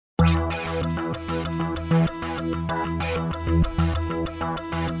Hey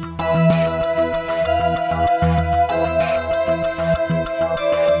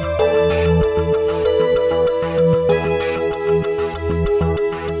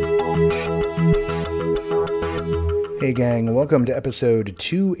gang, welcome to episode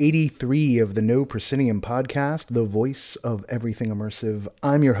 283 of the No Proscenium podcast, the voice of everything immersive.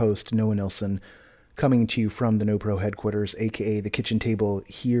 I'm your host, Noah Nelson, coming to you from the No Pro headquarters, aka the kitchen table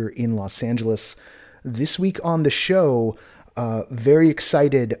here in Los Angeles. This week on the show, very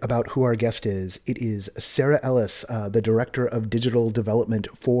excited about who our guest is. It is Sarah Ellis, the Director of Digital Development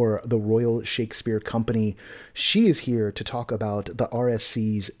for the Royal Shakespeare Company. She is here to talk about the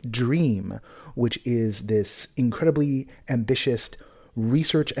RSC's Dream, which is this incredibly ambitious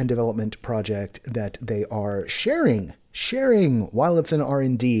research and development project that they are sharing while it's in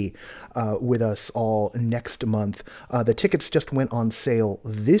R&D with us all next month. The tickets just went on sale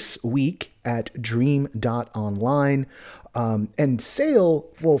this week at dream.online. And sale,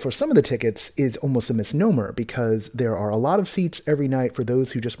 well, for some of the tickets is almost a misnomer because there are a lot of seats every night for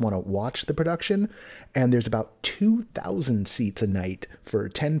those who just want to watch the production. And there's about 2,000 seats a night for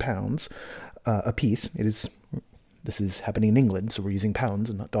 £10 a piece. This is happening in England, so we're using pounds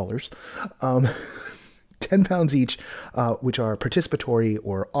and not dollars. £10 each, which are participatory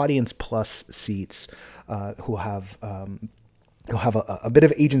or audience plus seats, who'll have a bit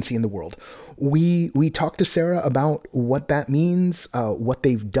of agency in the world. We talked to Sarah about what that means, what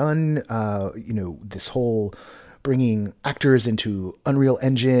they've done, this whole bringing actors into Unreal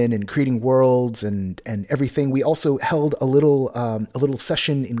Engine and creating worlds and everything. We also held a little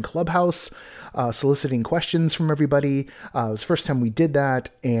session in Clubhouse, soliciting questions from everybody. It was the first time we did that,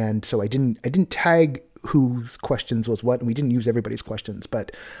 and so I didn't tag whose questions was what, and we didn't use everybody's questions,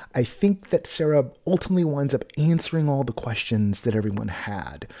 but I think that Sarah ultimately winds up answering all the questions that everyone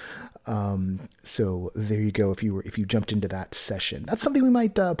had. So there you go. If you jumped into that session, that's something we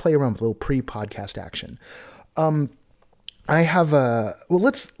might play around with, a little pre-podcast action. I have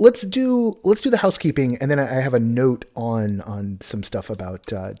let's do the housekeeping, and then I have a note on some stuff about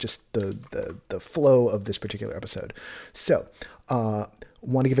just the flow of this particular episode. So,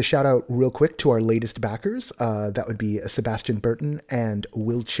 want to give a shout out real quick to our latest backers. That would be Sebastian Burton and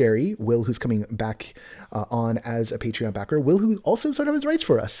Will Cherry. Will, who's coming back on as a Patreon backer. Will, who also sort of has rights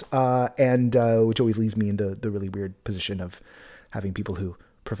for us, and which always leaves me in the really weird position of having people who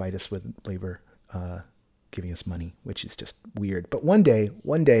provide us with labor giving us money, which is just weird. But one day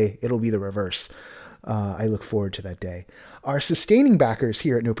it'll be the reverse. I look forward to that day. Our sustaining backers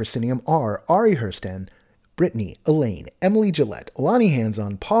here at No Proscenium are Ari Hurston, Brittany, Elaine, Emily Gillette, Lonnie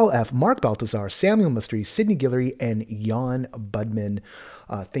Hanson, Paul F., Mark Baltazar, Samuel Mustry, Sydney Guillory, and Jan Budman.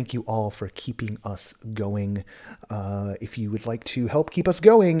 Thank you all for keeping us going. If you would like to help keep us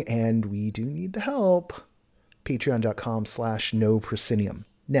going, and we do need the help, patreon.com/No Proscenium.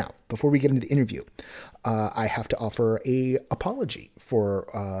 Now, before we get into the interview, I have to offer a apology for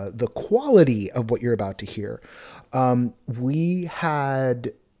the quality of what you're about to hear. We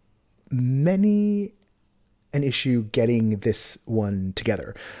had an issue getting this one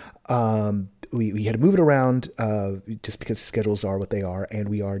together. We had to move it around just because the schedules are what they are, and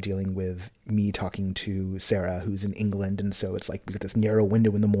we are dealing with me talking to Sarah, who's in England, and so it's like we got this narrow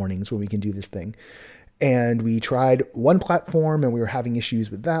window in the mornings when we can do this thing. And we tried one platform and we were having issues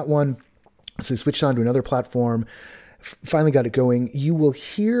with that one. So we switched on to another platform, finally got it going. You will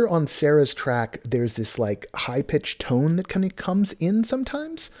hear on Sarah's track, there's this like high pitched tone that kind of comes in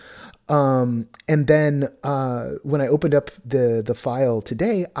sometimes. And then when I opened up the file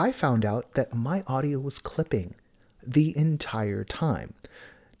today, I found out that my audio was clipping the entire time.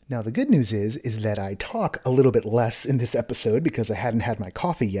 Now, the good news is that I talk a little bit less in this episode because I hadn't had my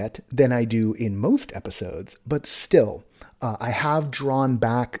coffee yet than I do in most episodes. But still, I have drawn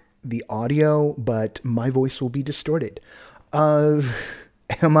back the audio, but my voice will be distorted. Am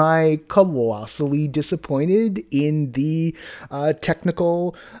I colossally disappointed in the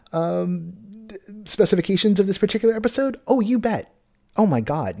technical specifications of this particular episode? Oh, you bet. Oh my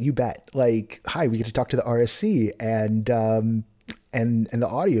God, you bet. Like, hi, we get to talk to the RSC and the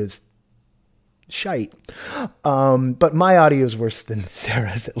audio is shite. But my audio is worse than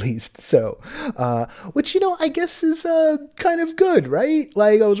Sarah's at least. So, which, I guess is kind of good, right?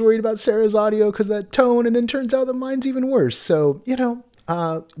 Like I was worried about Sarah's audio because of that tone, and then turns out that mine's even worse. So,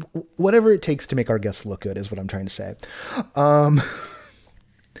 whatever it takes to make our guests look good is what I'm trying to say. I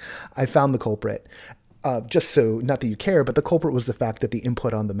found the culprit. Just so, not that you care, but the culprit was the fact that the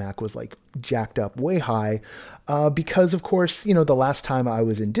input on the Mac was like jacked up way high because, of course, the last time I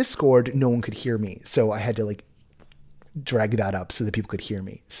was in Discord, no one could hear me. So I had to like drag that up so that people could hear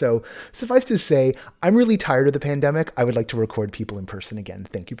me. So suffice to say, I'm really tired of the pandemic. I would like to record people in person again.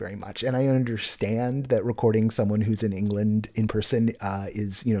 Thank you very much. And I understand that recording someone who's in England in person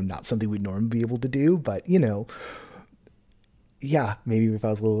is, not something we'd normally be able to do. But, yeah, maybe if I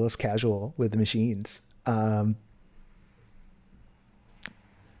was a little less casual with the machines.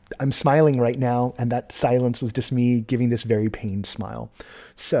 I'm smiling right now, and that silence was just me giving this very pained smile.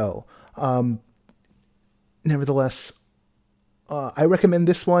 So, nevertheless, I recommend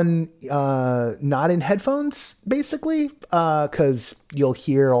this one not in headphones, basically, because you'll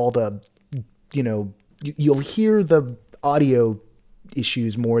hear all the, you'll hear the audio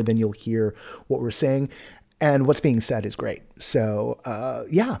issues more than you'll hear what we're saying, and what's being said is great. So,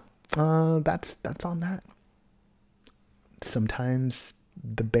 that's on that. Sometimes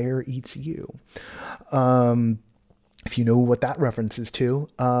the bear eats you. If you know what that references to,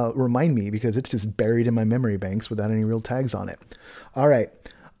 remind me, because it's just buried in my memory banks without any real tags on it. All right.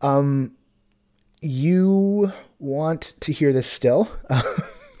 You want to hear this still,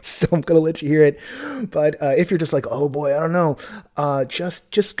 so I'm going to let you hear it. But if you're just like, oh boy, I don't know,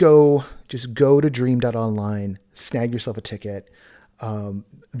 just go to dream.online, snag yourself a ticket.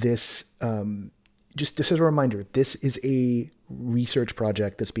 Just as a reminder, this is a research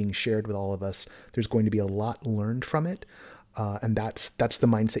project that's being shared with all of us. There's going to be a lot learned from it. And that's the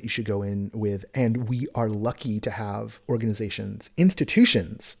mindset you should go in with. And we are lucky to have organizations,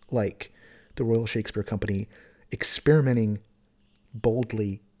 institutions like the Royal Shakespeare Company experimenting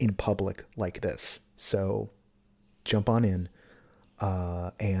boldly in public like this. So jump on in,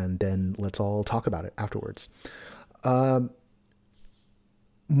 and then let's all talk about it afterwards.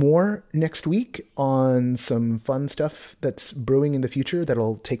 More next week on some fun stuff that's brewing in the future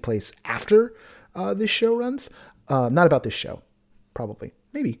that'll take place after this show runs. Not about this show, probably,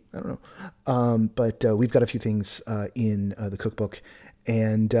 maybe, I don't know. But we've got a few things in the cookbook,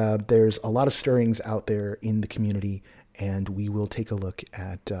 and there's a lot of stirrings out there in the community, and we will take a look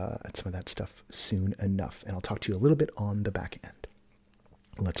at some of that stuff soon enough. And I'll talk to you a little bit on the back end.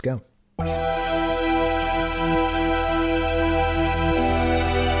 Let's go.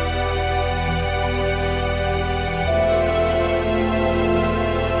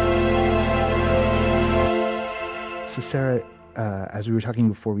 So Sarah, as we were talking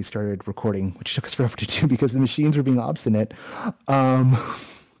before we started recording, which took us forever to do because the machines were being obstinate,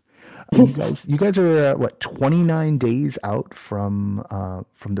 you guys are 29 days out from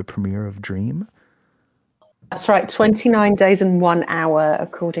the premiere of Dream? That's right, 29 days and 1 hour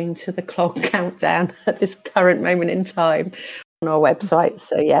according to the clock countdown at this current moment in time on our website.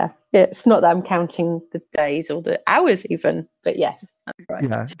 So yeah, it's not that I'm counting the days or the hours even, but yes, that's right.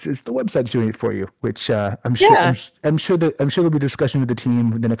 Yeah, it's the website's doing it for you, which I'm sure. Yeah. I'm sure there'll be discussion with the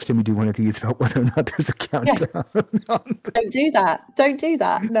team the next time we do one of these about whether or not there's a countdown. Yeah. Don't do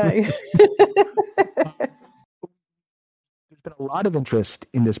that. No. There's been a lot of interest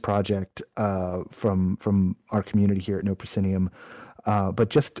in this project from our community here at No Proscenium, but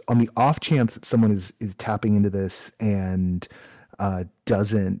just on the off chance that someone is tapping into this and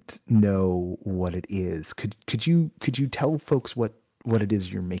doesn't know what it is, could you tell folks what it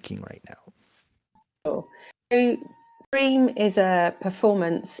is you're making right now? Sure. So Dream is a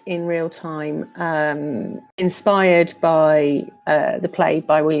performance in real time, inspired by the play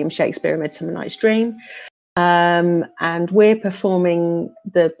by William Shakespeare, A Midsummer Night's Dream. And we're performing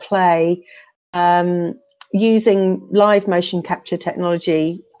the play using live motion capture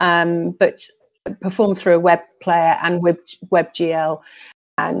technology, but performed through a web player and WebGL,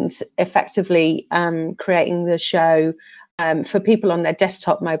 and effectively creating the show for people on their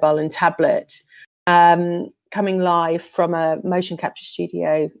desktop, mobile and tablet, coming live from a motion capture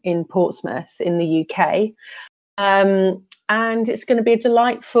studio in Portsmouth in the UK. And it's going to be a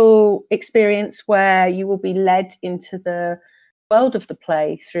delightful experience where you will be led into the world of the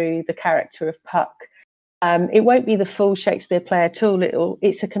play through the character of Puck. It won't be the full Shakespeare play at all.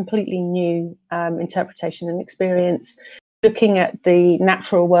 It's a completely new interpretation and experience, looking at the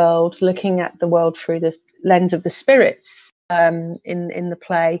natural world, looking at the world through the lens of the spirits in the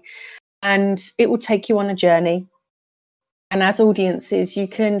play. And it will take you on a journey. And as audiences, you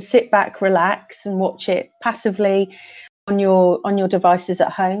can sit back, relax and watch it passively on your devices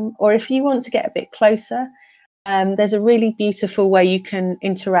at home. Or if you want to get a bit closer, there's a really beautiful way you can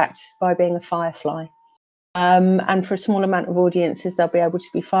interact by being a firefly. And for a small amount of audiences, they'll be able to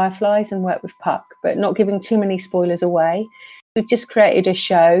be fireflies and work with Puck, but not giving too many spoilers away. We've just created a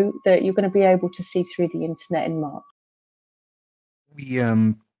show that you're going to be able to see through the internet in March.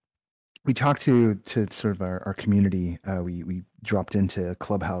 we talked to sort of our community. We dropped into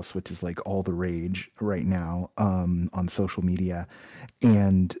Clubhouse, which is like all the rage right now on social media,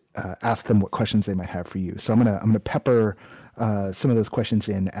 and asked them what questions they might have for you. So I'm gonna pepper some of those questions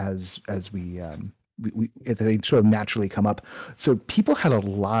in as as they sort of naturally come up. So people had a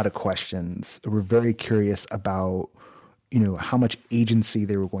lot of questions. We're very curious about how much agency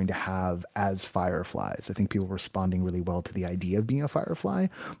they were going to have as fireflies. I think people were responding really well to the idea of being a firefly,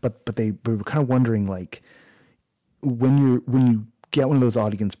 but they were kind of wondering, like, when you get one of those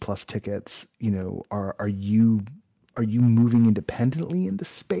audience plus tickets, are you moving independently into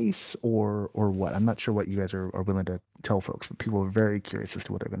space, or what? I'm not sure what you guys are willing to tell folks, but people are very curious as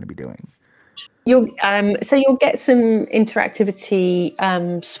to what they're going to be doing. You'll get some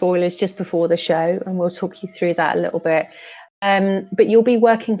interactivity spoilers just before the show, and we'll talk you through that a little bit. But you'll be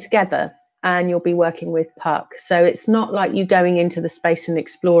working together, and you'll be working with Puck. So it's not like you going into the space and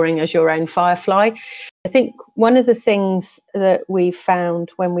exploring as your own firefly. I think one of the things that we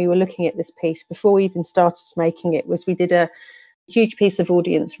found when we were looking at this piece before we even started making it was we did a huge piece of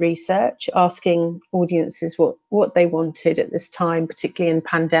audience research, asking audiences what they wanted at this time, particularly in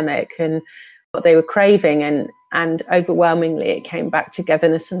pandemic, and what they were craving, and overwhelmingly it came back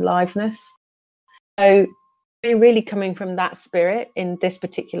togetherness and liveness. So we're really coming from that spirit in this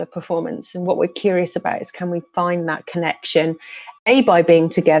particular performance, and what we're curious about is, can we find that connection, by being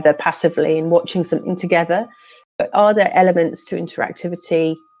together passively and watching something together, but are there elements to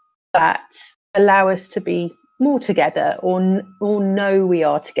interactivity that allow us to be more together, or know we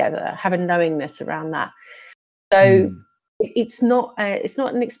are together, have a knowingness around that. So it's not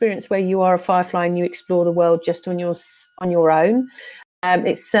an experience where you are a firefly and you explore the world just on your own.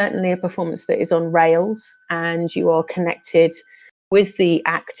 It's certainly a performance that is on rails, and you are connected with the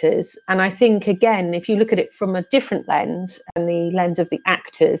actors. And I think, again, if you look at it from a different lens, and the lens of the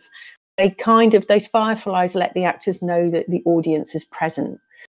actors, those fireflies let the actors know that the audience is present.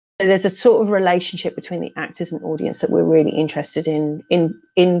 So there's a sort of relationship between the actors and audience that we're really interested in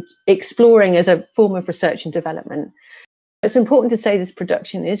exploring as a form of research and development. It's important to say this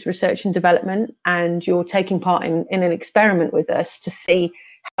production is research and development, and you're taking part in an experiment with us to see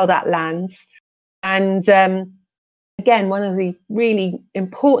how that lands. And again, one of the really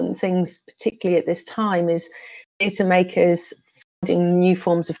important things, particularly at this time, is theatre makers finding new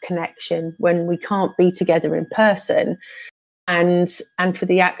forms of connection when we can't be together in person. And for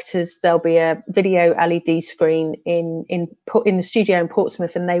the actors, there'll be a video LED screen in the studio in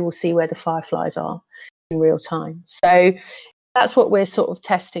Portsmouth, and they will see where the fireflies are in real time. So that's what we're sort of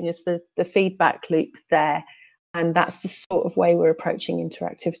testing, is the feedback loop there, and that's the sort of way we're approaching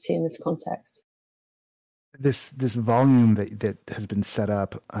interactivity in this context. This volume that has been set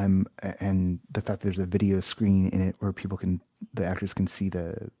up, and the fact that there's a video screen in it where the actors can see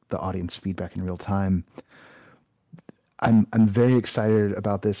the audience feedback in real time. I'm very excited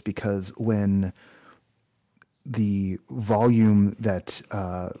about this, because when the volume that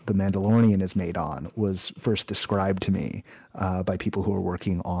The Mandalorian is made on was first described to me by people who are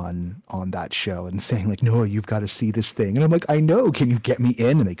working on that show, and saying, like, "No, you've got to see this thing," and I'm like, "I know. Can you get me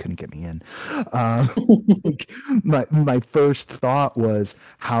in?" And they couldn't get me in. My first thought was,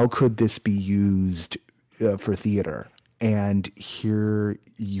 how could this be used for theater? And here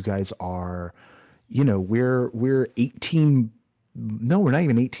you guys are. We're 18. No, we're not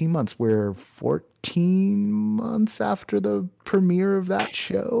even 18 months. We're 14 months after the premiere of that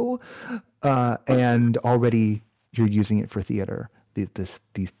show. And already you're using it for theater,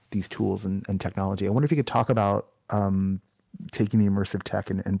 these tools and technology. I wonder if you could talk about taking the immersive tech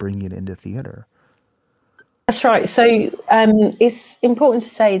and bringing it into theater. That's right. So it's important to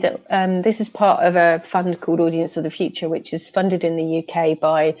say that this is part of a fund called Audience of the Future, which is funded in the UK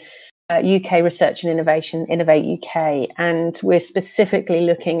by UK Research and Innovation, Innovate UK, and we're specifically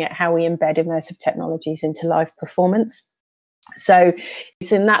looking at how we embed immersive technologies into live performance. So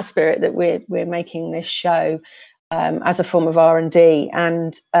it's in that spirit that we're making this show as a form of R&D.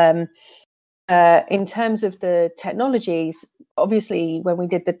 And in terms of the technologies, obviously, when we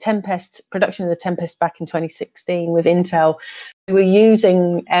did the production of the Tempest back in 2016 with Intel, we were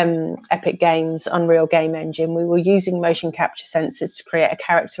using Epic Games' Unreal Game Engine. We were using motion capture sensors to create a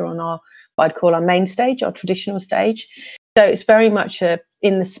character on what I'd call our main stage, our traditional stage. So it's very much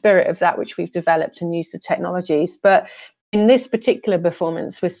in the spirit of that which we've developed and used the technologies. But in this particular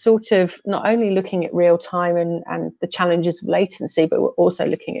performance, we're sort of not only looking at real time and the challenges of latency, but we're also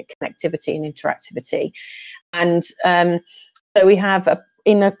looking at connectivity and interactivity. And so we have,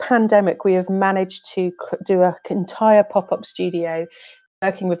 in a pandemic, we have managed to do an entire pop-up studio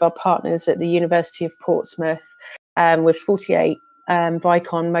working with our partners at the University of Portsmouth with 48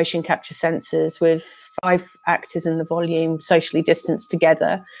 Vicon motion capture sensors with 5 actors in the volume, socially distanced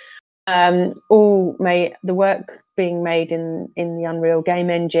together. All made the work being made in the Unreal game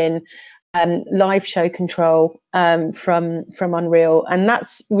engine, live show control from Unreal, and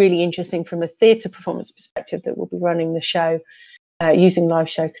that's really interesting from a theatre performance perspective, that we'll be running the show using live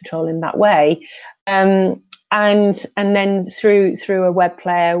show control in that way, and then through a web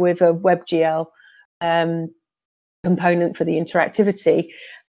player with a WebGL component for the interactivity.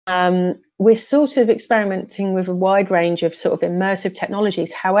 We're sort of experimenting with a wide range of sort of immersive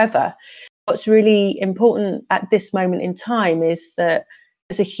technologies. However, what's really important at this moment in time is that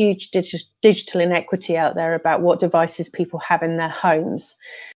there's a huge digital inequity out there about what devices people have in their homes.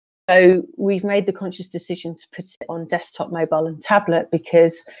 So we've made the conscious decision to put it on desktop, mobile and tablet,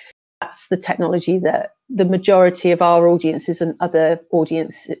 because that's the technology that the majority of our audiences and other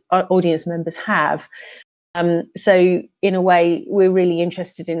audience members have. So in a way, we're really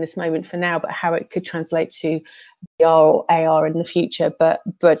interested in this moment for now, but how it could translate to VR or AR in the future. But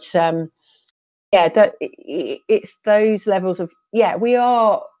yeah, it's those levels of, we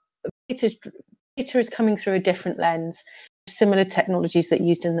are, theatre is coming through a different lens, similar technologies that are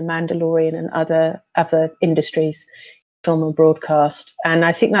used in The Mandalorian and other industries, film and broadcast. And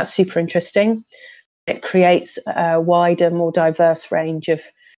I think that's super interesting. It creates a wider, more diverse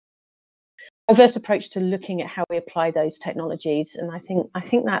approach to looking at how we apply those technologies, and I think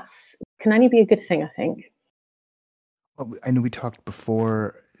that's can only be a good thing. I think. Well, I know we talked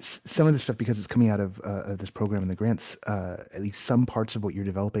before some of the stuff, because it's coming out of this program and the grants. At least some parts of what you're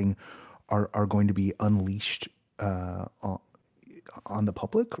developing are going to be unleashed on the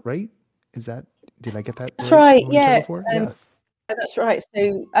public, right? Did I get that? That's right. Yeah. That's right.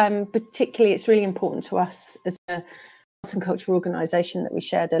 So particularly, it's really important to us as a arts and cultural organisation that we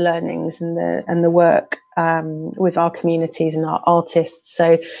share the learnings and the work with our communities and our artists.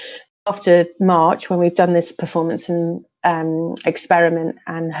 So after March, when we've done this performance and experiment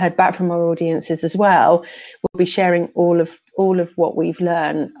and heard back from our audiences as well, we'll be sharing all of what we've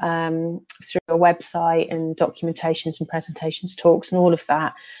learned through our website and documentations and presentations, talks, and all of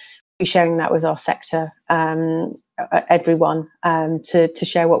that. We'll be sharing that with our sector, everyone, to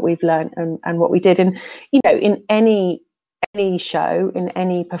share what we've learned and what we did. And in any show, in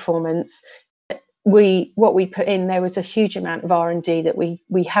any performance, what we put in, there was a huge amount of R&D that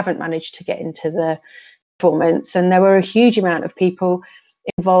we haven't managed to get into the performance, and there were a huge amount of people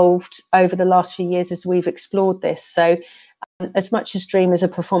involved over the last few years as we've explored this. So as much as Dream is a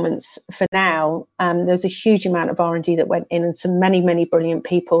performance for now, there's a huge amount of R&D that went in, and some many brilliant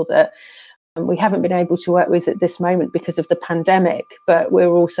people that we haven't been able to work with at this moment because of the pandemic, but we're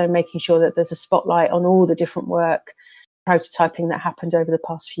also making sure that there's a spotlight on all the different work prototyping that happened over the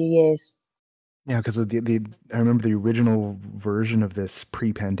past few years. Yeah, because I remember the original version of this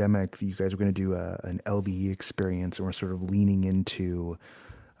pre-pandemic, you guys were going to do an LBE experience, and we're sort of leaning into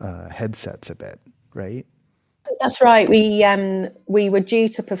headsets a bit, right? That's right. We were due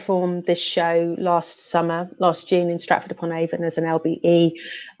to perform this show last June in Stratford upon Avon as an LBE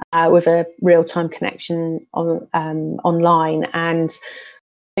with a real-time connection online, and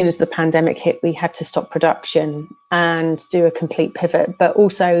as soon as the pandemic hit, we had to stop production and do a complete pivot. But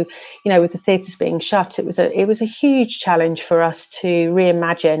also, with the theatres being shut, it was a huge challenge for us to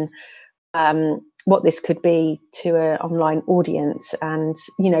reimagine what this could be to an online audience. And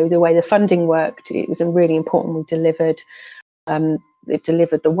the way the funding worked, it was really important we delivered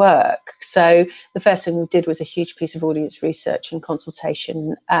the work. So the first thing we did was a huge piece of audience research and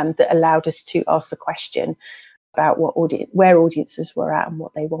consultation that allowed us to ask the question about where audiences were at and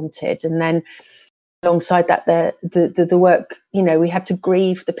what they wanted. And then alongside that, the work, we had to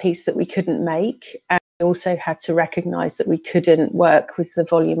grieve the piece that we couldn't make, and we also had to recognise that we couldn't work with the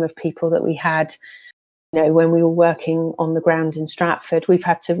volume of people that we had. When we were working on the ground in Stratford, we've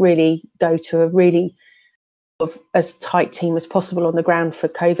had to really go to a really as tight team as possible on the ground for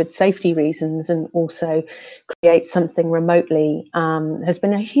COVID safety reasons, and also create something remotely has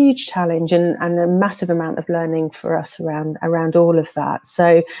been a huge challenge and a massive amount of learning for us around all of that.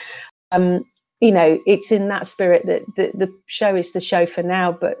 So it's in that spirit that the show is the show for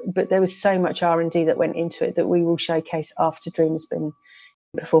now, but there was so much R&D that went into it that we will showcase after Dream has been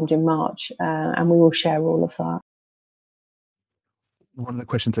performed in March, and we will share all of that. One of the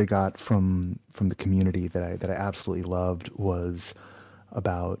questions I got from the community that I absolutely loved was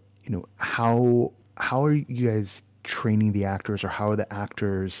about how are you guys training the actors, or how are the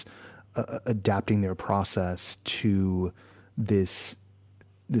actors adapting their process to this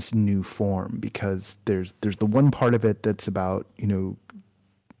new form? Because there's the one part of it that's about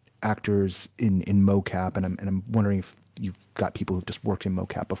actors in mocap, and I'm wondering if you've got people who've just worked in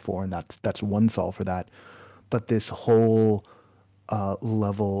mocap before, and that's one solve for that. But this whole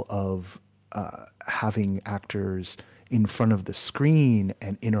level of having actors in front of the screen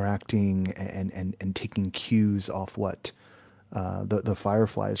and interacting and taking cues off what the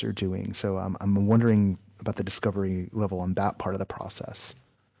fireflies are doing. So I'm wondering about the discovery level on that part of the process.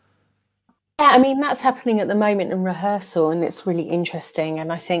 Yeah, I mean, that's happening at the moment in rehearsal, and it's really interesting.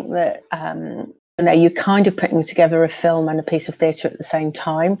 And I think that, you're kind of putting together a film and a piece of theatre at the same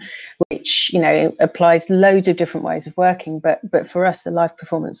time, which, applies loads of different ways of working. But for us, the live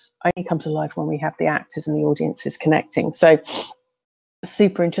performance only comes alive when we have the actors and the audiences connecting. So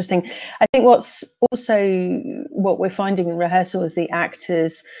super interesting. I think what we're finding in rehearsal is the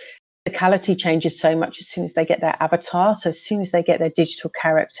actors, physicality changes so much as soon as they get their avatar. So as soon as they get their digital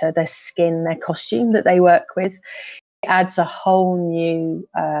character, their skin, their costume that they work with, it adds a whole new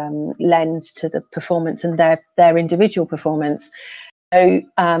lens to the performance and their individual performance. So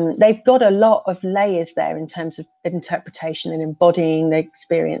they've got a lot of layers there in terms of interpretation and embodying the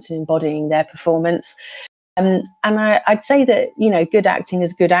experience and embodying their performance. And I'd say that, good acting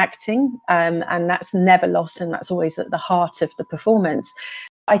is good acting, and that's never lost, and that's always at the heart of the performance.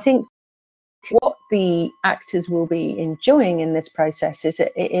 I think what the actors will be enjoying in this process is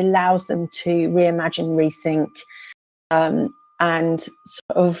it allows them to reimagine, rethink, and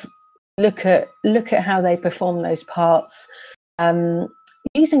sort of look at how they perform those parts,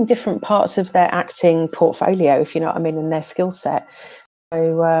 using different parts of their acting portfolio, if you know what I mean, and their skill set.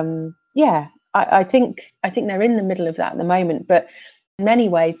 So yeah, I think they're in the middle of that at the moment, but in many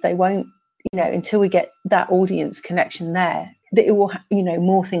ways they won't, until we get that audience connection there, that it will,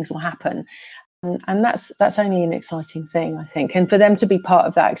 more things will happen. And that's only an exciting thing, I think. And for them to be part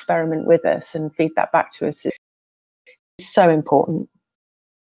of that experiment with us and feed that back to us is so important.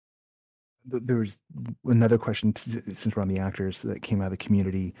 There was another question, since we're on the actors, that came out of the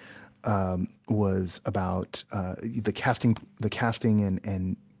community, was about the casting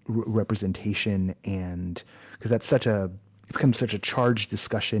and representation, and because it's become such a charged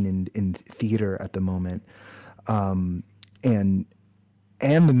discussion in theater at the moment, and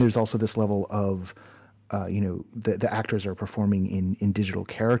then there's also this level of the actors are performing in digital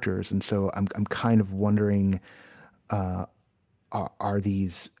characters, and so I'm kind of wondering, are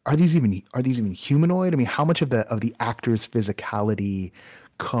these even humanoid? I mean, how much of the actor's physicality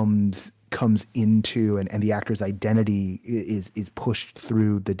comes into, and the actor's identity is pushed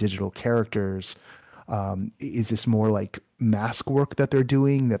through the digital characters? Is this more like mask work that they're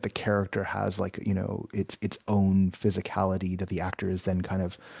doing, that the character has, like, its own physicality that the actor is then kind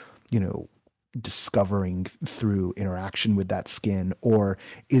of, you know, discovering through interaction with that skin? Or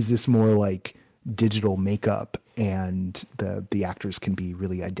is this more like digital makeup and the actors can be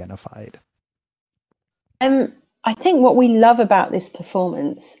really identified? I think what we love about this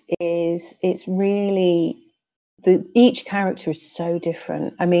performance is it's really each character is so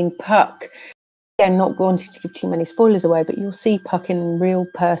different. I mean, Puck, again, not wanting to give too many spoilers away, but you'll see Puck in real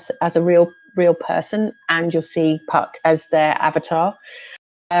person as a real person, and you'll see Puck as their avatar.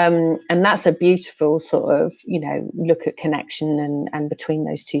 And that's a beautiful sort of, look at connection and between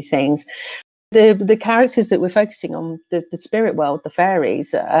those two things. The characters that we're focusing on, the spirit world, the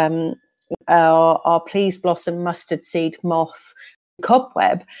fairies, are Please Blossom, Mustard Seed, Moth,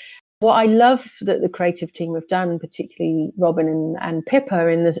 Cobweb. What I love that the creative team have done, particularly Robin and Pippa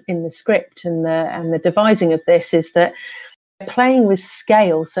in the script and the devising of this, is that they're playing with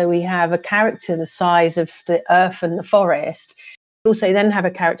scale. So we have a character the size of the earth and the forest. We also then have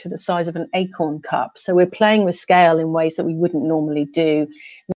a character the size of an acorn cup. So we're playing with scale in ways that we wouldn't normally do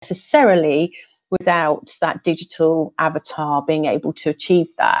necessarily without that digital avatar being able to achieve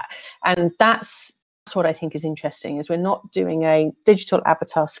that. And that's what I think is interesting, is we're not doing a digital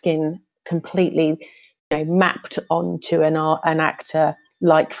avatar skin completely, mapped onto an actor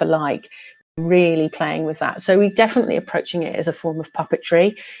like for like, really playing with that. So we're definitely approaching it as a form of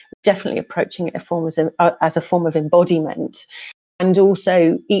puppetry, definitely approaching it as a form of embodiment. And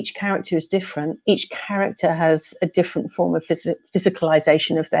also each character is different. Each character has a different form of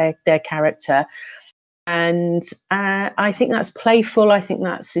physicalization of their character. And I think that's playful. I think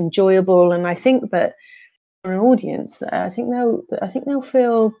that's enjoyable. And I think that for an audience, I think they'll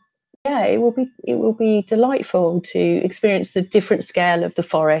feel, yeah, it will be delightful to experience the different scale of the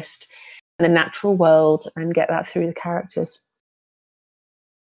forest and the natural world and get that through the characters.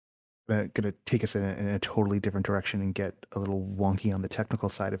 Going to take us in a totally different direction and get a little wonky on the technical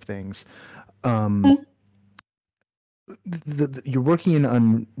side of things. Um, Mm. you're working in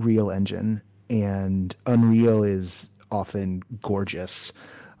Unreal Engine, and Unreal is often gorgeous.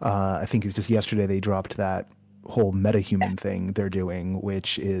 I think it was just yesterday they dropped that whole metahuman thing they're doing,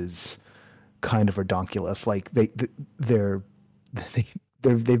 which is kind of redonkulous. Like they're they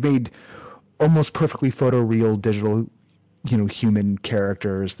they've made almost perfectly photoreal digital, human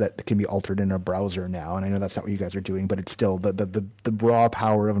characters that can be altered in a browser now. And I know that's not what you guys are doing, but it's still the raw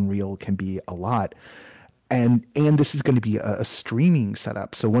power of Unreal can be a lot. And this is going to be a streaming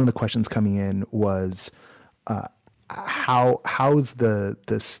setup. So one of the questions coming in was, how's the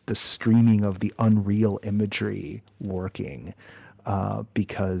streaming of the Unreal imagery working?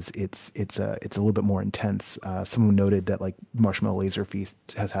 Because it's a little bit more intense. Someone noted that like Marshmallow Laser Feast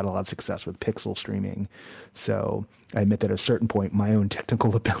has had a lot of success with pixel streaming. So I admit that at a certain point, my own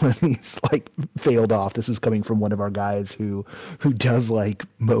technical abilities like failed off. This was coming from one of our guys who does like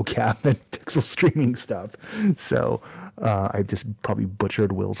mocap and pixel streaming stuff. So I just probably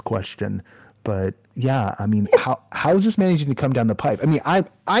butchered Will's question. But yeah, I mean, how is this managing to come down the pipe? I mean,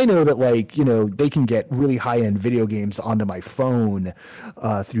 I know that like they can get really high end video games onto my phone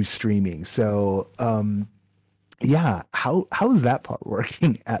through streaming. So yeah, how is that part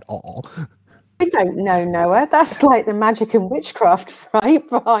working at all? I don't know, Noah. That's like the magic and witchcraft, right?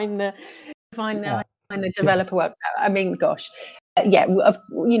 Behind Yeah, the yeah, developer work. I mean, gosh, yeah.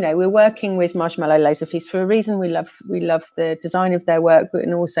 We're working with Marshmallow Laser Feast for a reason. We love the design of their work, but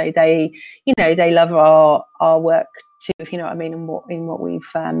and also they love our work too, if you know what I mean, and what we've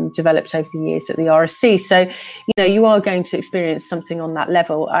developed over the years at the RSC. So, you are going to experience something on that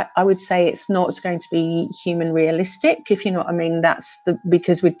level. I would say it's not going to be human realistic, if you know what I mean. That's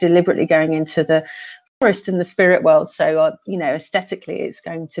because we're deliberately going into the forest and the spirit world. So, aesthetically, it's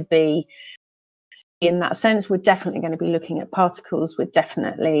going to be, in that sense, we're definitely going to be looking at particles.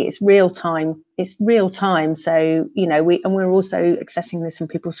 It's real time. So, we're also accessing this on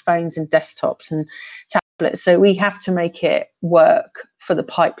people's phones and desktops and tablets. So we have to make it work for the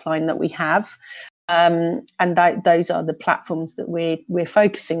pipeline that we have. And those are the platforms that we're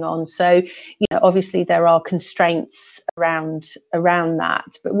focusing on. So, obviously there are constraints around that,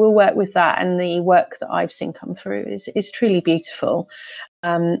 but we'll work with that. And the work that I've seen come through is truly beautiful.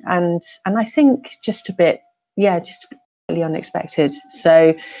 And I think just a bit really unexpected.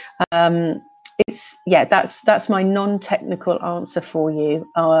 So that's my non-technical answer for you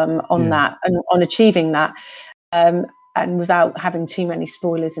on yeah, that and on achieving that, and without having too many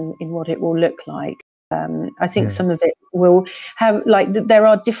spoilers in what it will look like. I think yeah. some of it will have, like, there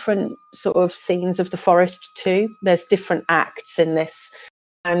are different sort of scenes of the forest too. There's different acts in this,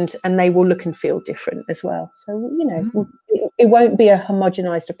 and they will look and feel different as well. So it won't be a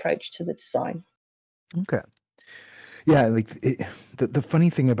homogenized approach to the design. Okay. Yeah, like the funny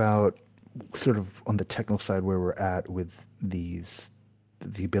thing about sort of on the technical side where we're at with the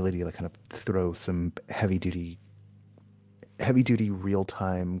ability to like kind of throw some heavy duty real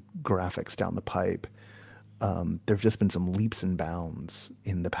time graphics down the pipe. There have just been some leaps and bounds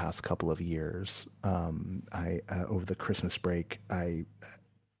in the past couple of years. I over the Christmas break, I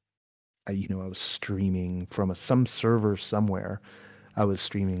was streaming from some server somewhere. I was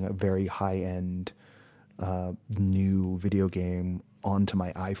streaming a very high end new video game onto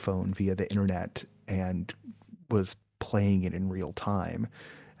my iPhone via the internet and was playing it in real time,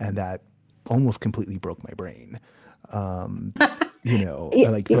 and that almost completely broke my brain. Um,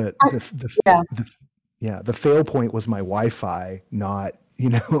 like Yeah, the fail point was my Wi-Fi, not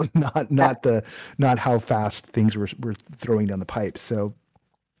yeah. not how fast things were throwing down the pipe. So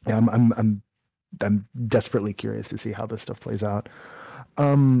yeah, I'm desperately curious to see how this stuff plays out.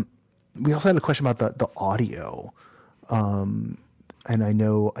 Um, we also had a question about the audio. Um, and I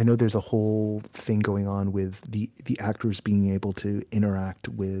know there's a whole thing going on with the actors being able to interact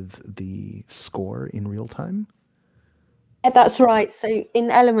with the score in real time. That's right. So in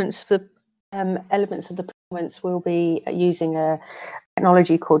elements of the performance, we'll be using a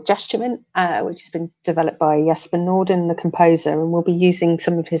technology called Gesturement, which has been developed by Jesper Norden, the composer, and we'll be using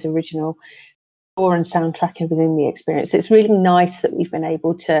some of his original score and soundtracking within the experience. It's really nice that we've been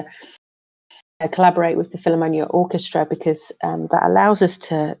able to collaborate with the Philharmonia Orchestra, because that allows us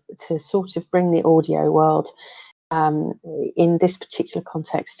to sort of bring the audio world in this particular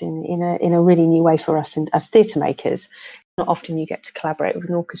context in a really new way for us and as theatre makers. Not often you get to collaborate with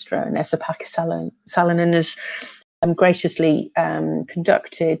an orchestra, and Esa-Pekka Salonen has graciously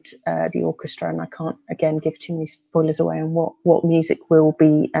conducted the orchestra, and I can't again give too many spoilers away on what music we'll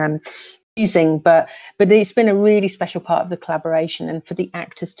be using, but it's been a really special part of the collaboration, and for the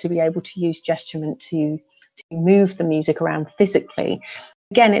actors to be able to use Gesturement to move the music around physically.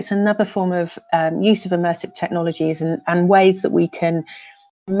 Again, it's another form of use of immersive technologies and ways that we can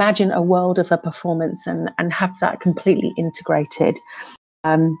imagine a world of a performance and have that completely integrated.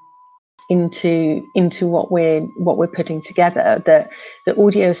 into what we're putting together. That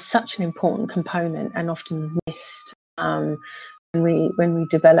audio is such an important component and often missed when we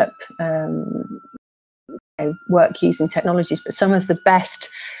develop work using technologies. But some of the best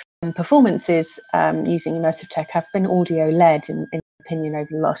performances using immersive tech have been audio led, in my opinion, over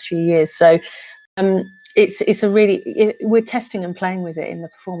the last few years. So it's a really we're testing and playing with it in the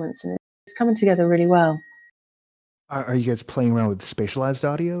performance, and it's coming together really well. Are you guys playing around with spatialized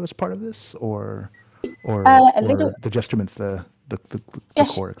audio as part of this, or the Gestument's the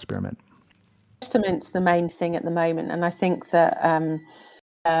core experiment? Gestument's the main thing at the moment, and I think that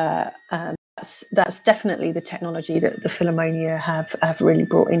that's definitely the technology that the Philharmonia have really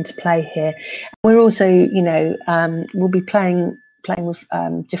brought into play here. We're also, we'll be playing with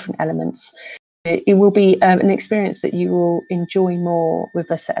different elements. It will be an experience that you will enjoy more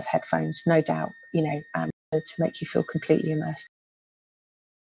with a set of headphones, no doubt. To make you feel completely immersed.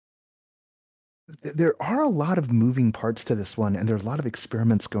 There are a lot of moving parts to this one, and there are a lot of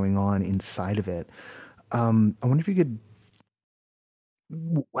experiments going on inside of it. I wonder if you could.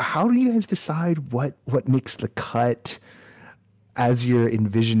 How do you guys decide what makes the cut as you're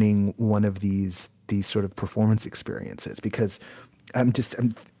envisioning one of these sort of performance experiences? Because I'm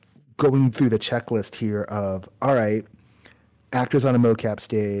going through the checklist here of, all right, actors on a mocap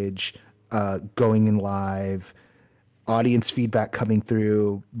stage, going in live, audience feedback coming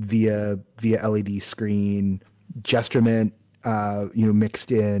through via LED screen, gestument,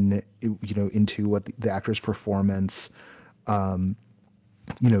 mixed in, into what the actor's performance,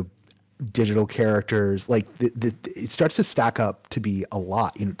 digital characters. Like it starts to stack up to be a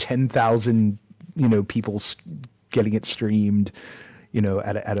lot. 10,000, people getting it streamed,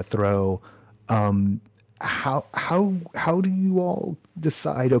 at a throw. How do you all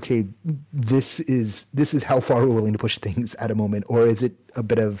decide, okay, this is how far we're willing to push things at a moment? Or is it a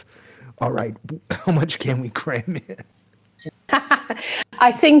bit of, all right, how much can we cram in?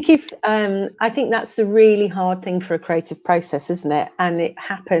 I think that's the really hard thing for a creative process, isn't it? And it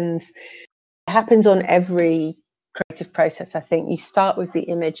happens on every creative process. I think you start with the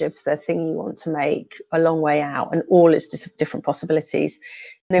image of the thing you want to make a long way out and all its different possibilities.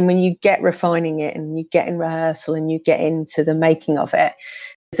 And then when you get refining it and you get in rehearsal and you get into the making of it,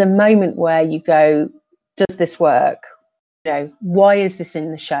 there's a moment where you go, does this work? Why is this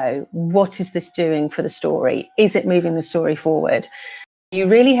in the show? What is this doing for the story? Is it moving the story forward? You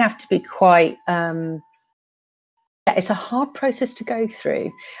really have to be quite, it's a hard process to go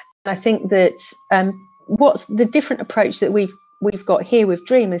through. And I think that what's the different approach that we've got here with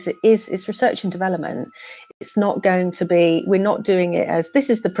Dream is research and development. It's not going to be, we're not doing it as this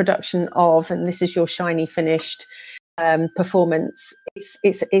is the production of, and this is your shiny finished performance.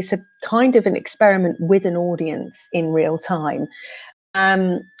 It's a kind of an experiment with an audience in real time.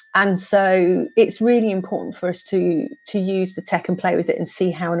 And so it's really important for us to use the tech and play with it and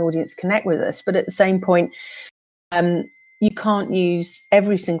see how an audience connect with us. But at the same point, you can't use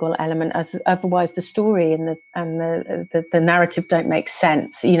every single element, as otherwise the story and the narrative don't make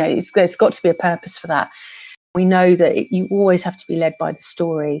sense. There's got to be a purpose for that. We know that you always have to be led by the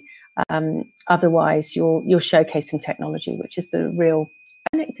story. Otherwise, you're showcasing technology, which is the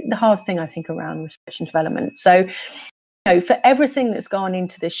hard thing I think around research and development. So, for everything that's gone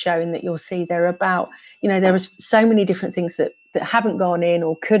into this show and that you'll see, there are so many different things that haven't gone in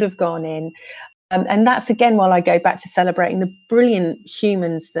or could have gone in. And that's, again, while I go back to celebrating the brilliant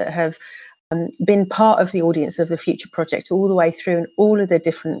humans that have been part of the audience of the Future Project all the way through, and all of the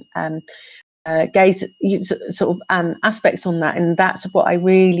different aspects on that. And that's what I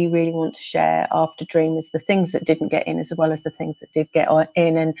really, really want to share after Dream, is the things that didn't get in as well as the things that did get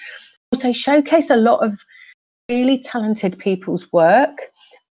in, and also showcase a lot of really talented people's work.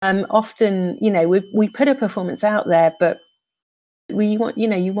 Often, we put a performance out there, but you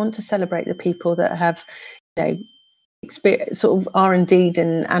want to celebrate the people that have, experience, sort of R&D'd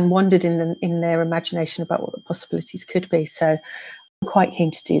and wondered in their imagination about what the possibilities could be. So I'm quite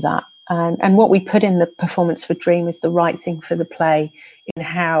keen to do that. And what we put in the performance for Dream is the right thing for the play, in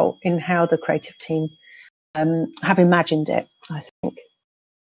how the creative team have imagined it, I think.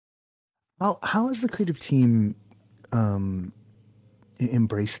 How has the creative team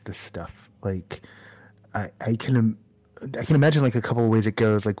embraced this stuff? Like, I can imagine like a couple of ways it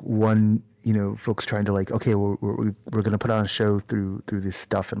goes. Like one, folks trying to like, okay, we're going to put on a show through this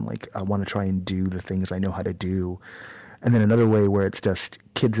stuff, and like I want to try and do the things I know how to do. And then another way where it's just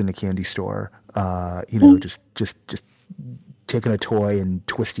kids in a candy store, just taking a toy and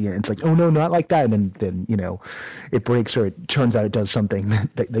twisting it. And it's like, oh no, not like that. And then it breaks, or it turns out it does something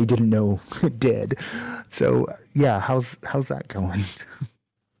that they didn't know it did. So yeah, how's that going?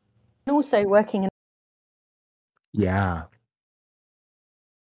 And also working in Yeah.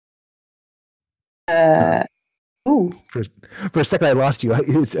 uh, ooh, For a second, I lost you.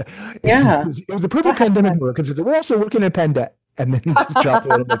 yeah. It was a perfect What pandemic happened? moment because we're also working in a pandemic, and then it just dropped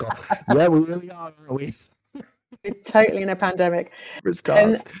away. I'm like, oh, yeah, we really are. We We're totally in a pandemic. never And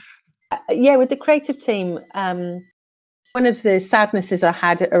stopped. yeah, with the creative team, one of the sadnesses I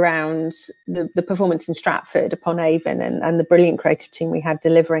had around the performance in Stratford upon Avon and the brilliant creative team we had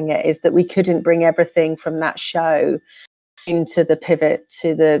delivering it is that we couldn't bring everything from that show into the pivot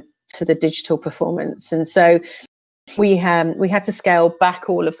to the digital performance, and so we had to scale back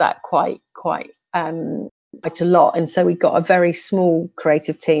all of that quite a lot, and so we got a very small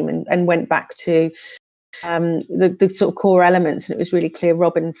creative team and went back to the sort of core elements. And it was really clear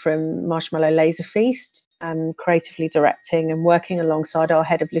Robin from Marshmallow Laser Feast, creatively directing and working alongside our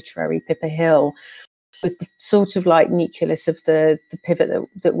head of literary, Pippa Hill, was the sort of like nucleus of the pivot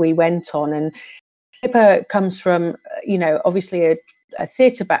that we went on. And Pippa comes from, obviously a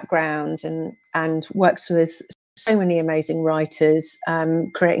theatre background and works with so many amazing writers,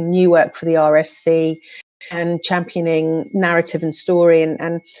 creating new work for the RSC and championing narrative and story.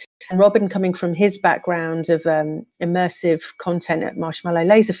 And Robin, coming from his background of immersive content at Marshmallow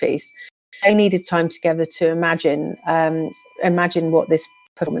Laser Feast, they needed time together to imagine what this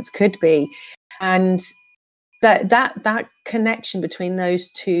performance could be. And that connection between those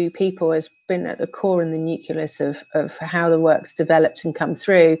two people has been at the core and the nucleus of how the work's developed and come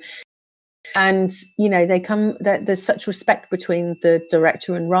through. And there's such respect between the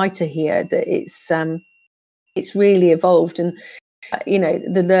director and writer here that it's really evolved. And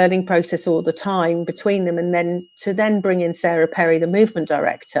the learning process all the time between them, and then to bring in Sarah Perry, the movement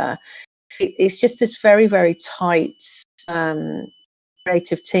director, it's just this very, very tight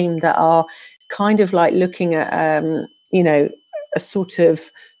creative team that are kind of like looking at a sort of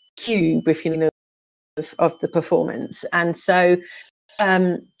cube, if you know, of the performance. And so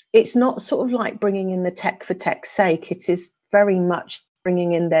it's not sort of like bringing in the tech for tech's sake. It is very much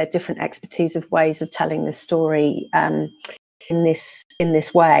bringing in their different expertise of ways of telling the story in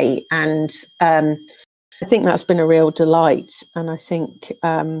this way. And I think that's been a real delight. And I think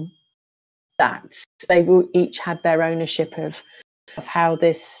that they've each had their ownership of how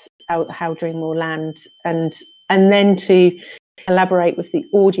Dream will land, and then to collaborate with the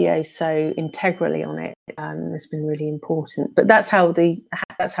audio so integrally on it has been really important. But that's how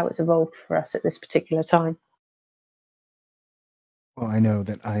it's evolved for us at this particular time. Well, I know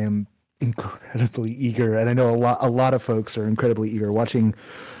that I am incredibly eager, and I know a lot of folks are incredibly eager watching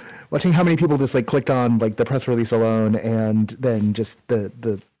how many people just like clicked on like the press release alone, and then just the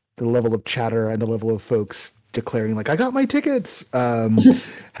level of chatter and the level of folks declaring like I got my tickets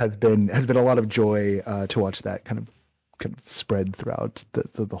has been a lot of joy to watch that kind of spread throughout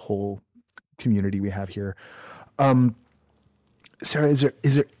the whole community we have here. Sarah, is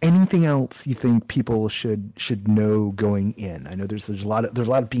there anything else you think people should know going in? I know there's a lot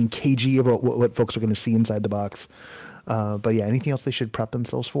of being cagey about what folks are going to see inside the box. But yeah, anything else they should prep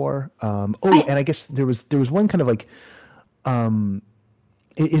themselves for? And I guess there was one kind of like,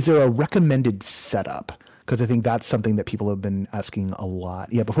 is there a recommended setup? Because I think that's something that people have been asking a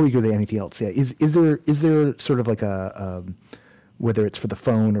lot. Yeah, before we go to anything else, yeah, is there sort of like a whether it's for the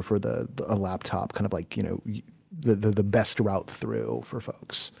phone or for a laptop, kind of like the best route through for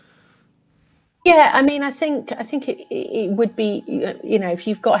folks? Yeah, I mean, I think it would be, if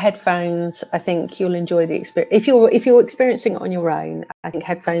you've got headphones, I think you'll enjoy the experience. If you're experiencing it on your own, I think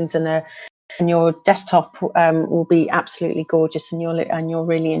headphones and your desktop will be absolutely gorgeous, and you'll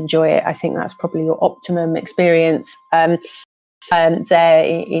really enjoy it. I think that's probably your optimum experience. There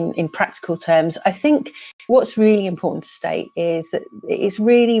in practical terms, I think what's really important to state is that it's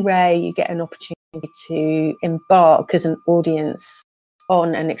really rare you get an opportunity to embark as an audience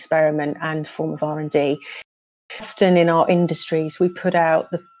on an experiment and form of R&D. Often in our industries, we put out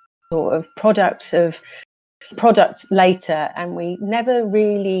the sort of product later, and we never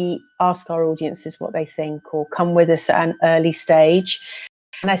really ask our audiences what they think or come with us at an early stage.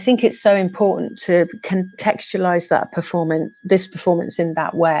 And I think it's so important to contextualize this performance in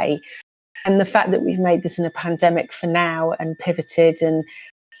that way. And the fact that we've made this in a pandemic for now and pivoted, and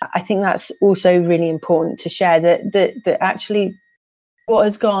I think that's also really important to share that actually what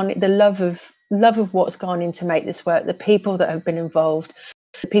has gone, the love of what's gone in to make this work, the people that have been involved,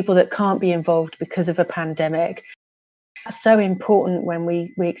 the people that can't be involved because of a pandemic, that's so important when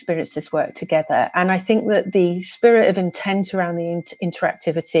we experience this work together. And I think that the spirit of intent around the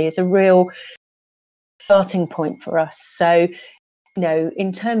interactivity is a real starting point for us. So,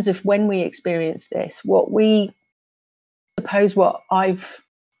 in terms of when we experience this, what I've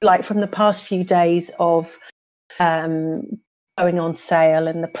like from the past few days of going on sale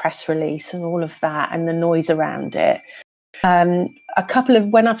and the press release and all of that and the noise around it. A couple of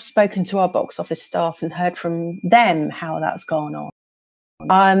when I've spoken to our box office staff and heard from them how that's gone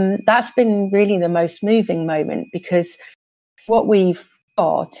on, that's been really the most moving moment, because what we've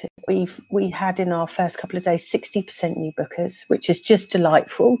got, we had in our first couple of days 60% new bookers, which is just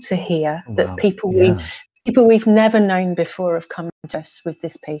delightful to hear. Wow. That people we've never known before have come to us with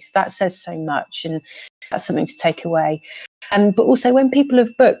this piece. That says so much, and that's something to take away. But also when people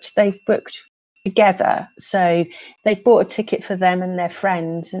have booked, they've booked together. So they've bought a ticket for them and their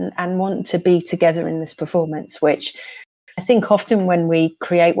friends and want to be together in this performance, which I think often when we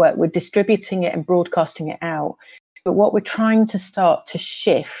create work, we're distributing it and broadcasting it out. But what we're trying to start to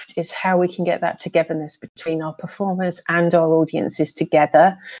shift is how we can get that togetherness between our performers and our audiences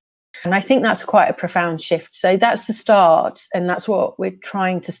together. And I think that's quite a profound shift. So that's the start, and that's what we're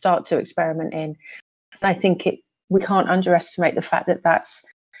trying to start to experiment in. And I think we can't underestimate the fact that that's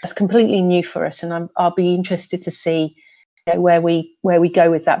completely new for us, and I'll be interested to see where we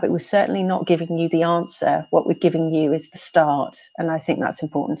go with that. But we're certainly not giving you the answer. What we're giving you is the start, and I think that's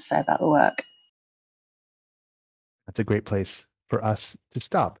important to say about the work. That's a great place for us to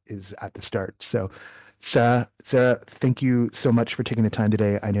stop, is at the start. So Sarah, thank you so much for taking the time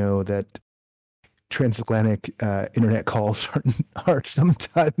today. I know that transatlantic internet calls are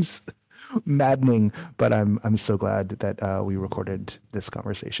sometimes maddening, but I'm so glad that we recorded this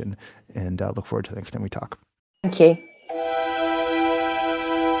conversation, and look forward to the next time we talk. Thank you.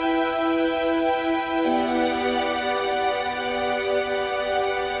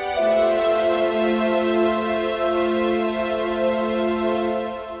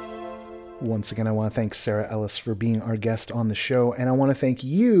 Once again, I want to thank Sarah Ellis for being our guest on the show, and I want to thank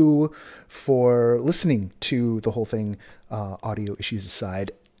you for listening to the whole thing, audio issues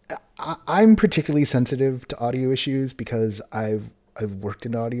aside. I'm particularly sensitive to audio issues because I've worked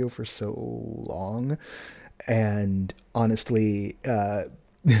in audio for so long, and honestly,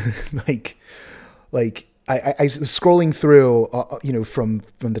 like I was scrolling through, from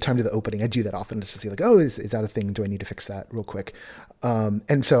the time to the opening. I do that often just to see like, oh, is that a thing? Do I need to fix that real quick?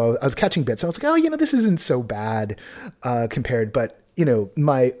 And so I was catching bits. I was like, oh, this isn't so bad compared. But,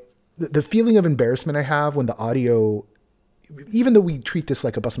 the feeling of embarrassment I have when the audio, even though we treat this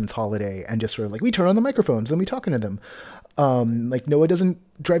like a busman's holiday and just sort of like, we turn on the microphones and we talk into them. Like Noah doesn't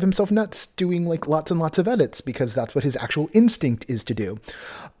drive himself nuts doing like lots and lots of edits because that's what his actual instinct is to do.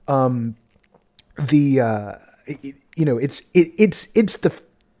 It's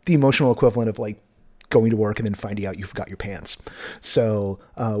the emotional equivalent of like going to work and then finding out you forgot your pants. So,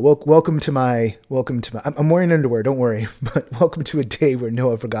 welcome to my, I'm wearing underwear, don't worry, but welcome to a day where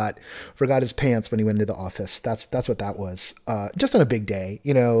Noah forgot his pants when he went into the office. That's what that was. Just on a big day,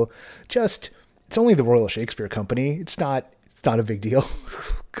 it's only the Royal Shakespeare Company. It's not a big deal.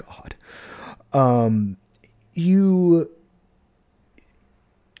 God.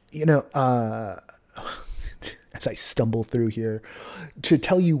 As I stumble through here to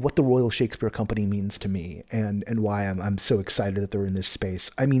tell you what the Royal Shakespeare Company means to me and why I'm so excited that they're in this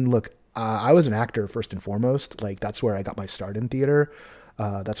space. I mean, look, I was an actor first and foremost. Like that's where I got my start in theater.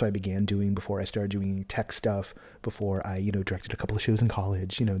 That's what I began doing before I started doing tech stuff, before I, directed a couple of shows in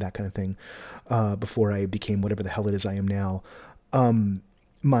college, that kind of thing. Before I became whatever the hell it is I am now.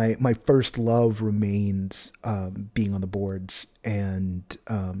 My first love remains being on the boards and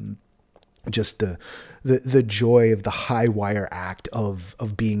just the joy of the high wire act of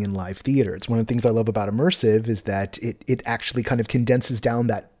being in live theater. It's one of the things I love about immersive is that it actually kind of condenses down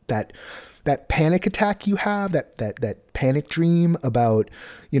that panic attack you have, that panic dream about,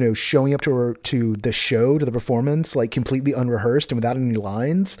 showing up to the show, to the performance, like completely unrehearsed and without any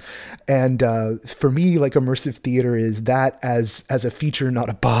lines. And for me, like immersive theater is that as a feature, not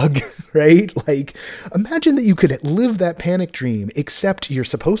a bug, right? Like imagine that you could live that panic dream, except you're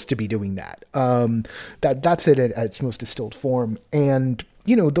supposed to be doing that. That's it at its most distilled form. And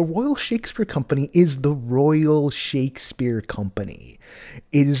the Royal Shakespeare Company is the Royal Shakespeare Company.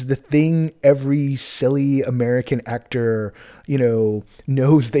 It is the thing every silly American actor,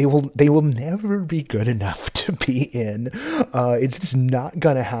 knows they will never be good enough to be in. It's just not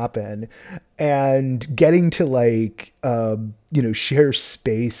gonna happen. And getting to like, share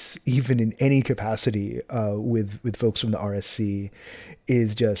space even in any capacity with folks from the RSC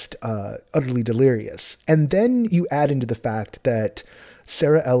is just utterly delirious. And then you add into the fact that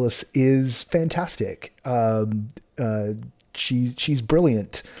Sarah Ellis is fantastic. She's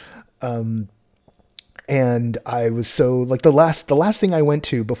brilliant. And I was so like the last thing I went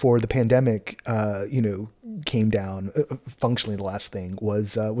to before the pandemic, came down. Functionally, the last thing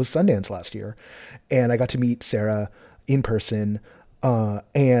was Sundance last year, and I got to meet Sarah in person.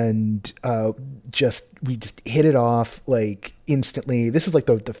 And we just hit it off like instantly. This is like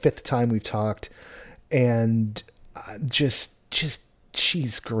the fifth time we've talked, and just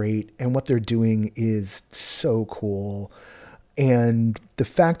she's great, and what they're doing is so cool. And the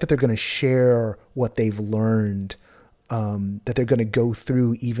fact that they're going to share what they've learned, that they're going to go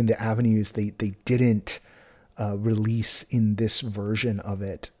through even the avenues they didn't release in this version of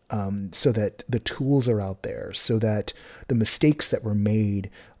it, so that the tools are out there, so that the mistakes that were made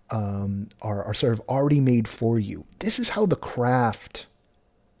are sort of already made for you. This is how the craft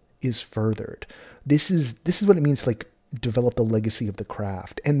is furthered. This is what it means to like develop the legacy of the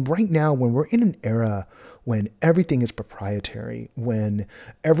craft. And right now, when we're in an era when everything is proprietary, when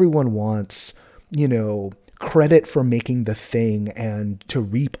everyone wants, credit for making the thing and to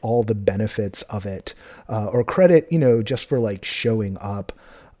reap all the benefits of it, or credit, just for like showing up,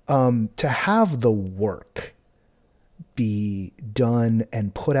 to have the work be done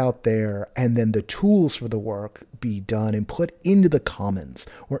and put out there, and then the tools for the work be done and put into the commons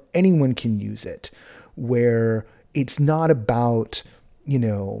where anyone can use it, where it's not about,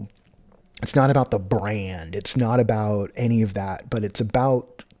 it's not about the brand, it's not about any of that, but it's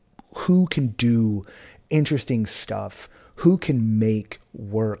about who can do interesting stuff, who can make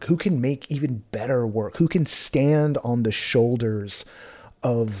work, who can make even better work, who can stand on the shoulders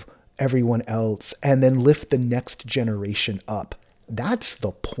of everyone else and then lift the next generation up. That's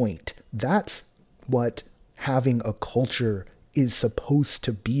the point. That's what having a culture is supposed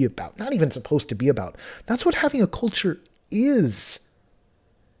to be about. Not even supposed to be about. That's what having a culture is.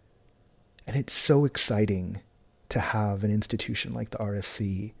 And it's so exciting to have an institution like the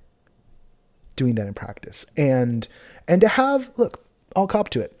RSC doing that in practice. And to have, look, I'll cop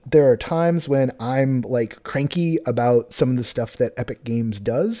to it. There are times when I'm like cranky about some of the stuff that Epic Games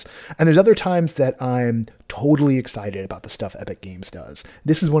does. And there's other times that I'm totally excited about the stuff Epic Games does.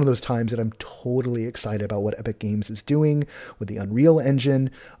 This is one of those times that I'm totally excited about what Epic Games is doing with the Unreal Engine.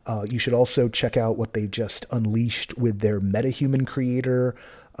 You should also check out what they just unleashed with their MetaHuman creator,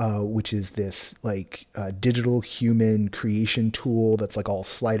 which is this like digital human creation tool that's like all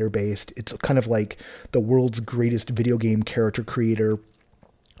slider based. It's kind of like the world's greatest video game character creator.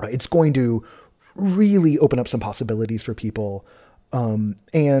 It's going to really open up some possibilities for people.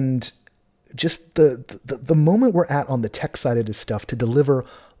 And just the moment we're at on the tech side of this stuff to deliver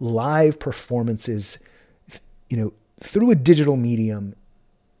live performances, through a digital medium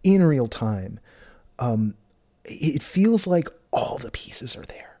in real time, it feels like all the pieces are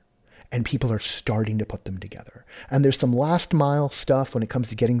there and people are starting to put them together. And there's some last mile stuff when it comes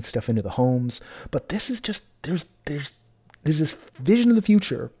to getting stuff into the homes, but this is just, there's this vision of the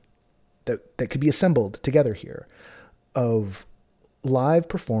future that could be assembled together here of live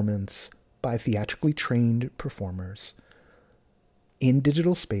performance by theatrically trained performers in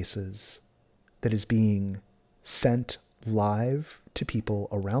digital spaces that is being sent live to people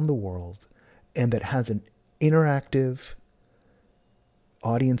around the world, and that has an interactive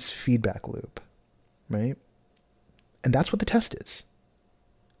audience feedback loop, right? And that's what the test is.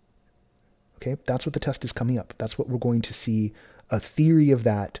 Okay, that's what the test is coming up. That's what we're going to see, a theory of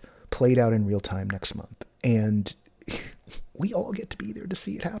that played out in real time next month. And we all get to be there to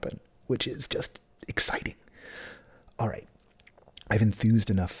see it happen, which is just exciting. All right, I've enthused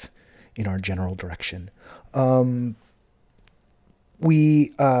enough in our general direction. There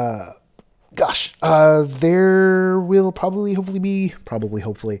will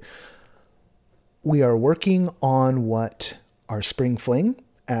hopefully, we are working on what our spring fling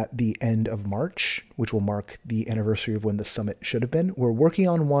at the end of March, which will mark the anniversary of when the summit should have been. We're working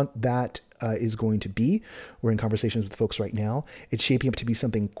on what that is going to be. We're in conversations with folks right now. It's shaping up to be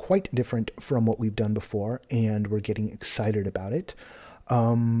something quite different from what we've done before, and we're getting excited about it.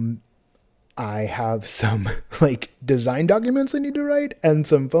 I have some like design documents I need to write and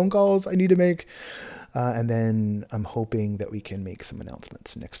some phone calls I need to make. And then I'm hoping that we can make some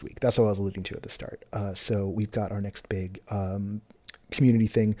announcements next week. That's what I was alluding to at the start. So we've got our next big community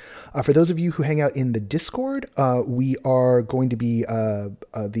thing. For those of you who hang out in the Discord, we are going to be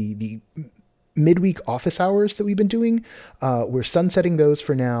the midweek office hours that we've been doing. We're sunsetting those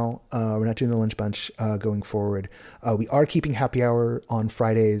for now. We're not doing the lunch bunch going forward. We are keeping happy hour on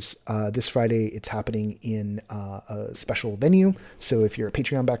Fridays. This Friday, it's happening in a special venue. So if you're a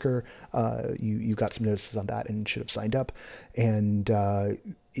Patreon backer, you got some notices on that and should have signed up. And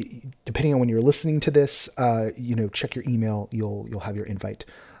depending on when you're listening to this, check your email. You'll have your invite,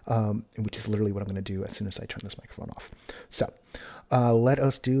 which is literally what I'm going to do as soon as I turn this microphone off. So Let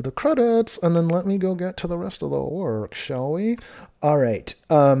us do the credits, and then let me go get to the rest of the work, shall we? All right.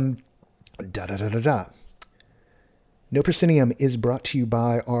 Da-da-da-da-da. No Proscenium is brought to you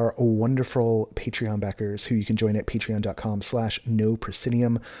by our wonderful Patreon backers, who you can join at patreon.com/No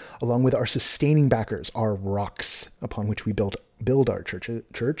Proscenium, along with our sustaining backers, our rocks, upon which we build our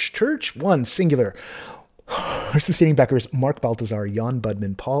church, one, singular. Our sustaining backers, Mark Baltazar, Jan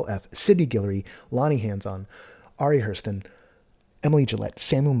Budman, Paul F., Sidney Guillory, Lonnie Hands-On, Ari Hurston, Emily Gillette,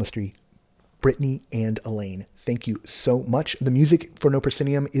 Samuel Mustry, Brittany, and Elaine. Thank you so much. The music for No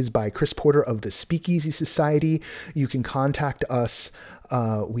Proscenium is by Chris Porter of the Speakeasy Society. You can contact us.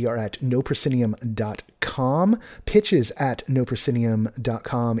 We are at noproscenium.com. Pitches at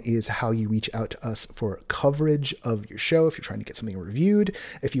noproscenium.com is how you reach out to us for coverage of your show. If you're trying to get something reviewed,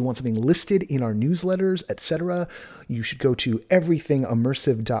 if you want something listed in our newsletters, etc., you should go to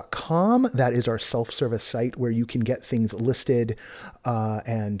everythingimmersive.com. That is our self-service site where you can get things listed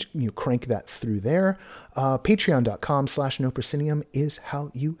and crank that through there. Patreon.com/noproscenium is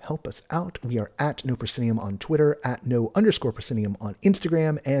how you help us out. We are at No Proscenium on Twitter, at @no_proscenium on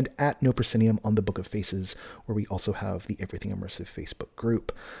Instagram, and at No Proscenium on the Book of Faces, where we also have the Everything Immersive Facebook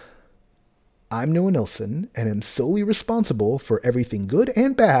group. I'm Noah Nilsson, and am solely responsible for everything good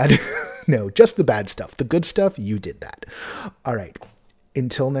and bad. No, just the bad stuff. The good stuff, you did that. All right.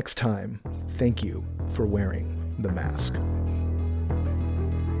 Until next time, thank you for wearing the mask.